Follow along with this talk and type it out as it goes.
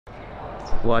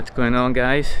What's going on,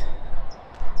 guys?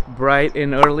 Bright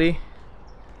and early.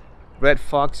 Red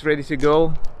Fox ready to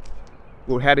go.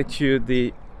 We're headed to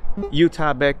the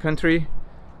Utah backcountry,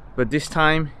 but this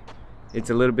time it's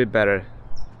a little bit better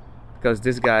because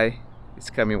this guy is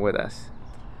coming with us.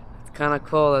 It's kind of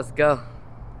cool. Let's go.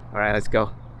 All right, let's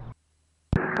go.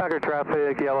 Conquer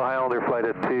traffic, Yellow Highlander flight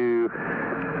at 2,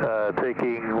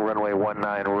 taking runway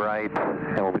 19 right,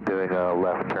 and we'll be doing a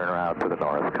left turn around to the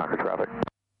north. Conquer traffic.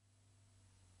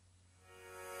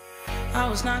 I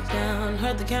was knocked down,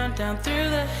 heard the countdown through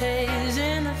the haze,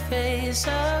 in the face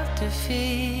of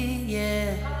defeat,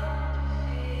 yeah.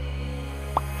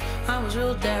 I was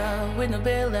ruled out with no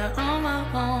bailout, on my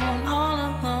own, all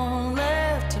alone,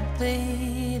 left to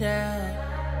bleed out.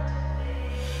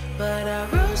 But I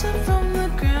rose up from the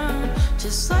ground,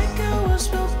 just like I was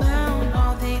spellbound.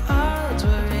 All the odds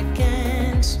were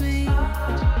against me,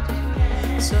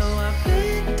 so I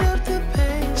picked up the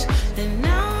pace, and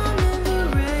now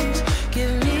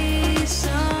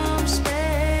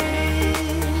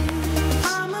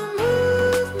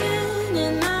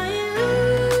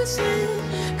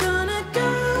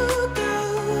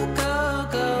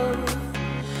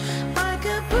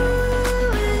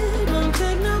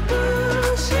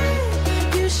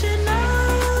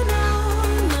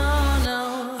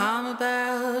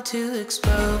to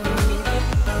explode.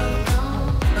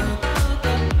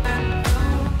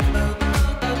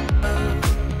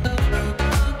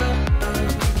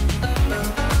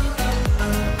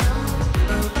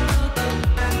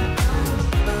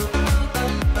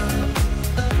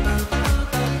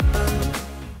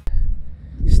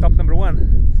 Stop number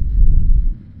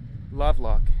 1.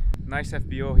 Lovelock. Nice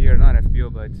FBO here, not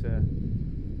FBO, but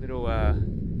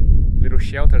little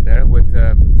shelter there with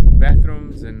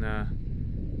bathrooms and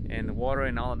water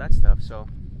and all of that stuff. So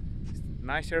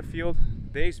nice airfield.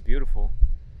 Day is beautiful,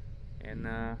 and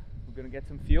we're gonna get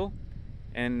some fuel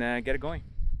and get it going.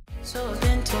 So I've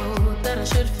been told that I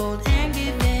should fold and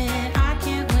give in. I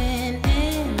can't win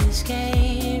in this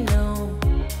game, no.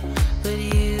 But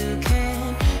you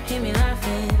can hear me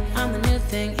laughing. I'm the new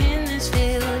thing in this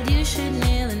field. You should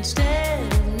kneel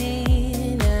instead of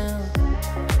me now.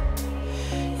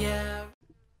 Yeah.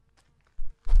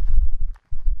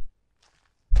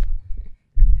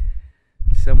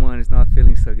 Someone is not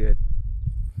feeling so good.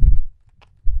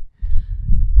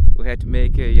 We had to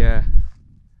make a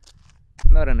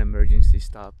not an emergency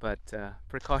stop, but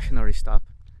precautionary stop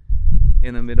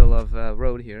in the middle of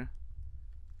road here,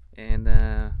 and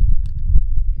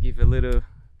give a little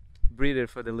breather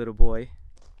for the little boy.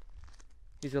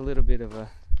 He's a little bit of a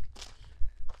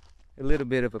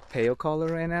pale color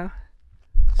right now,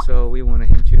 so we wanted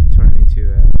him to turn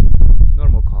into a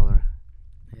normal color.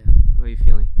 Yeah. How are you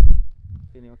feeling?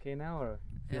 Feeling okay now, or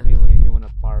Yeah. you want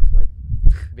to barf like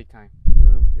big time?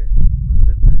 No, I'm good. A little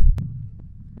bit better.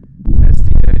 That's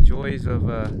the joys of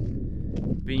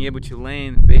being able to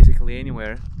land basically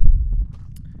anywhere.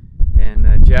 And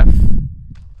Jeff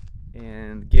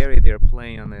and Gary, they're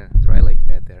playing on the dry lake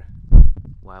bed there,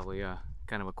 while we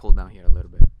kind of a cool down here a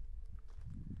little bit.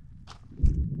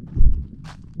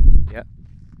 Yep.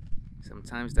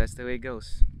 Sometimes that's the way it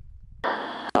goes.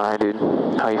 Alright, dude.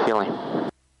 How you feeling?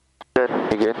 Good.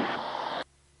 You good?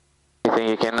 You think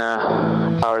you can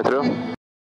power through?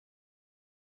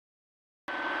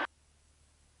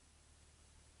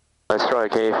 Let's try,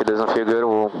 okay? If it doesn't feel good,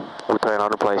 we'll try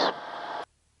another place.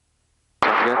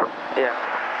 Sounds good? Yeah.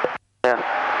 Yeah.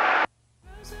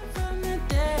 From the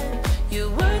dead, your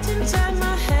words inside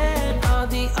my head, all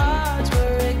the odds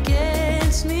were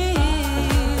against me.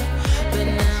 But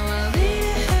now I'll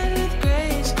lead ahead with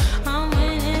grace. I'm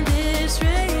winning this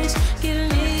race. Give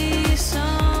me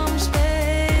some space.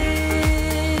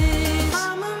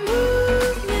 I'm a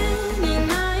movement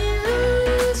and I ain't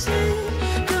losing.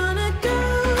 Gonna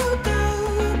go, go,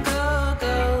 go,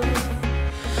 go.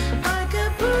 Like a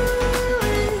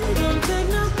bullet, don't take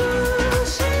no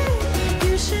bullshit.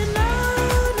 You should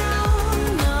know, no,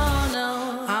 no, no.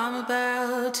 I'm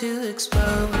about to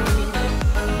explode.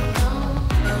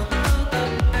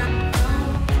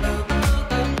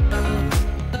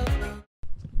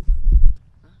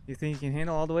 You think you can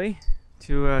handle all the way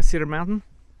to Cedar Mountain?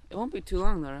 It won't be too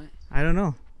long though, right? I don't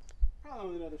know.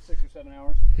 Probably another 6 or 7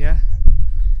 hours. Yeah?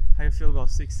 How you feel about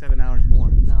 6-7 hours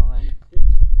more? No way.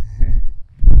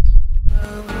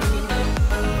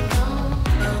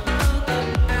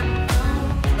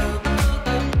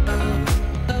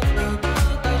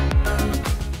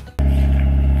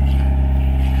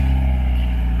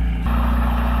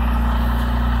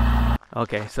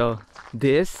 Okay, so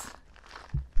this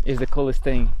is the coolest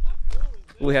thing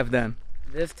we have done.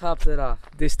 This tops it off.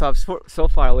 This tops so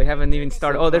far. We haven't even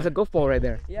started. So Oh, there's a far. golf ball right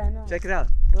there. Yeah, I know. Check it out.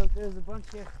 There's a bunch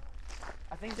here.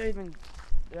 I think they're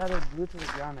either glued to the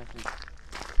ground, I think.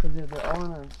 Because they're all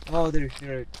in a...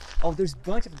 Oh, there's a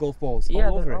bunch of golf balls Yeah,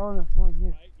 all over they're it. all in the front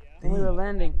here. When we were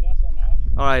landing.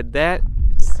 All right, that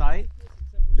site,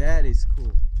 that is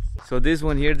cool. So this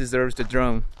one here deserves the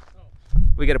drone.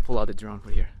 We gotta pull out the drone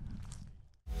for here.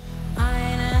 I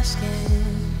ain't asking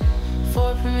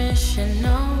for permission,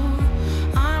 no.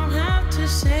 I don't have to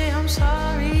say I'm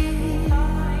sorry.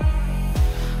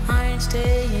 I ain't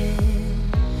staying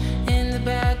in the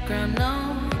background,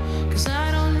 no. 'Cause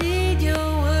I don't need your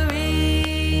worry.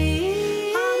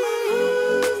 I'm a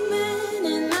movement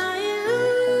and I ain't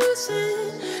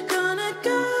losing. Gonna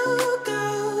go,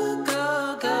 go,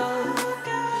 go, go.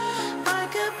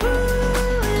 Like a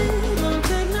bullet, won't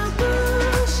take no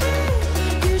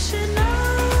bullshit. You should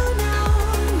know, no,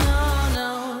 no,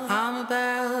 no. I'm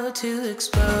about to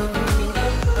explode.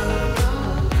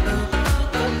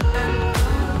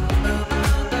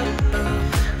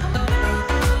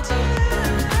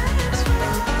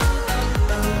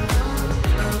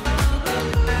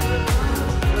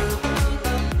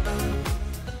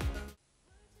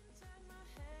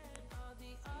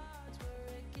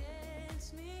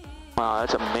 Wow,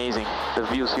 that's amazing. The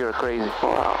views here are crazy.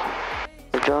 Wow.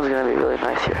 The drone's gonna be really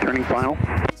nice here. Turning final.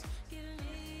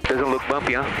 Doesn't look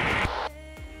bumpy, huh?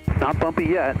 Not bumpy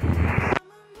yet.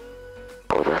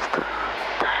 Oh, that's the...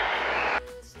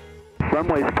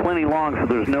 Runway's plenty long, so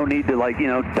there's no need to, like, you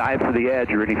know, dive for the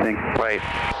edge or anything. Right.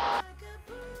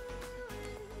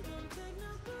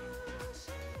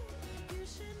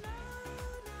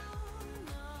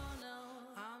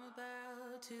 I'm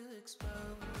about to explode.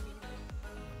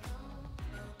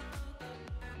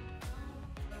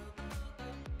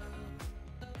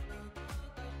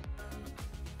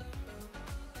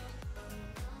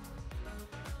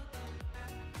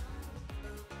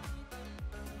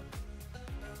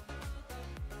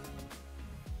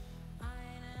 I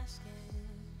ain't asking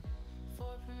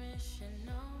for permission,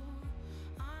 no.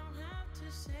 I don't have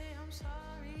to say I'm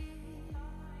sorry.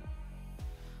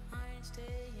 I ain't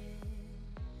staying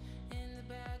in the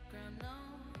background, no.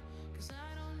 'Cause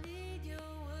I don't need your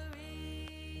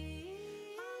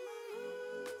worry. I'm a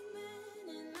movement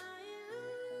and I ain't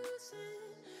losing.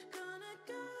 Gonna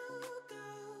go, go,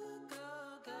 go,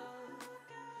 go.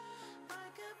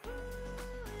 Like a bullet,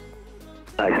 won't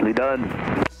take Nicely done.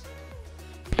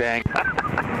 Dang. no,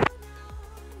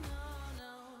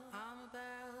 I'm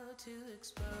about to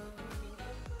explode.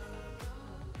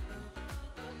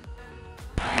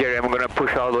 Gary, I'm gonna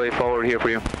push all the way forward here for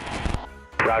you.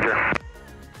 Roger.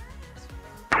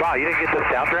 Wow, you didn't get the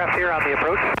downdraft here on the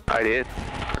approach? I did.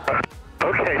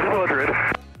 Okay, just wondering.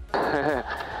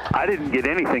 I didn't get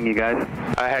anything, you guys.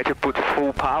 I had to put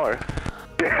full power.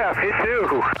 Yeah, me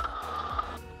too.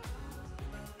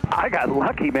 I got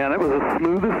lucky, man. It was as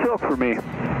smooth as silk for me.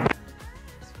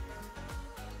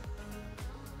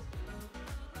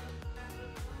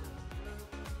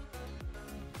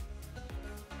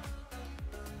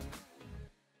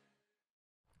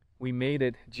 We made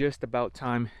it just about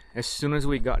time. As soon as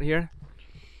we got here,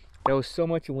 there was so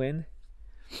much wind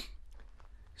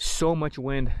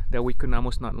that we could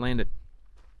almost not land it.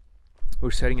 We're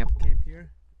setting up camp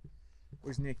here.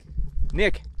 Where's Nick?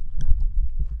 Nick!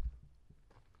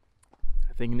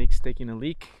 I think Nick's taking a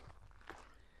leak.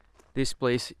 This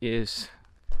place is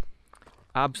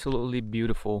absolutely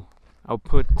beautiful. I'll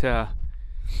put an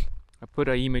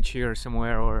image here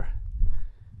somewhere, or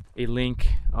a link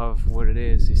of what it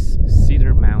is. It's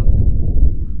Cedar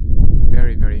Mountain.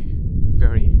 Very, very,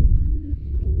 very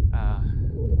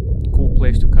cool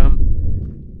place to come.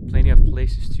 Plenty of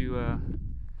places to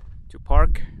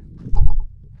park.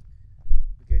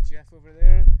 We got Jeff over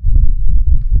there.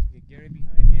 We got Gary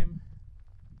behind him.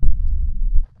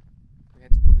 We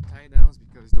had to put the tie downs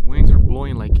because the winds are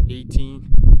blowing like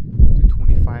 18 to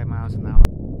 25 miles an hour.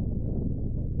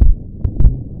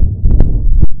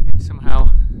 And somehow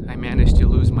I managed to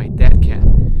lose my dead cat,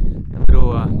 a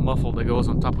little muffle that goes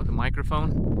on top of the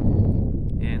microphone,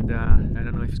 and I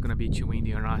don't know if it's gonna be too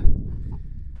windy or not.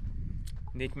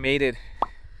 Nick made it.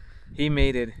 He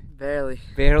made it. Barely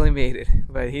made it,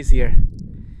 but he's here.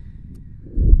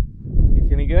 You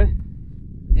feeling good?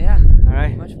 Yeah. All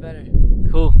right. Much better.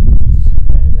 Cool.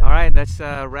 All right, that's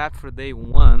a wrap for day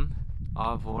one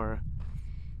of our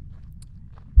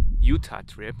Utah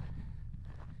trip.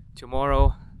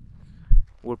 Tomorrow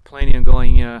we're planning on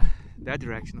going that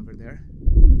direction over there,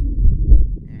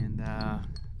 and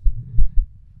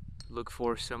look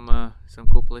for some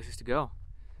cool places to go.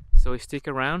 So stick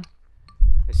around.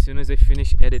 As soon as I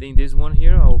finish editing this one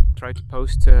here, I'll try to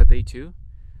post day two,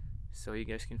 so you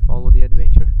guys can follow the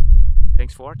adventure.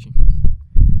 Thanks for watching.